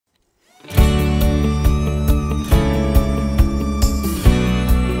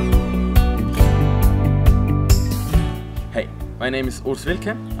name is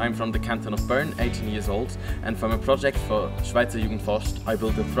Wilcke. I'm from the canton of Bern, 18 years old, and from a project for Schweizer Jugend forscht, I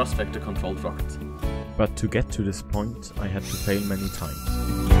built a ThrustVectorControl rocket. But to get to this point, I had to fail many times.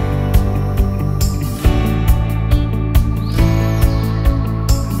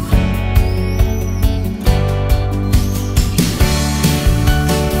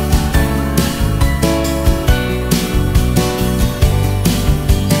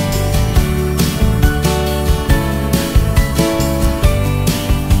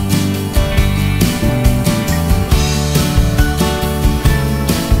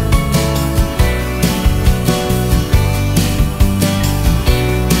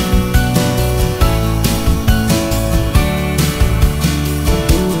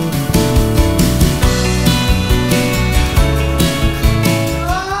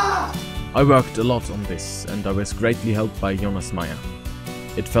 I worked a lot on this, and I was greatly helped by Jonas Meyer.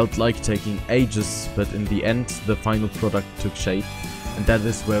 It felt like taking ages, but in the end the final product took shape, and that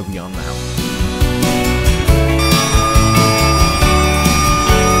is where we are now.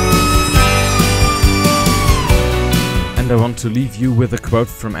 And I want to leave you with a quote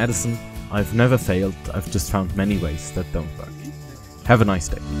from Edison: "I've never failed, I've just found many ways that don't work." Have a nice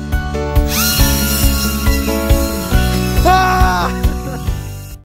day.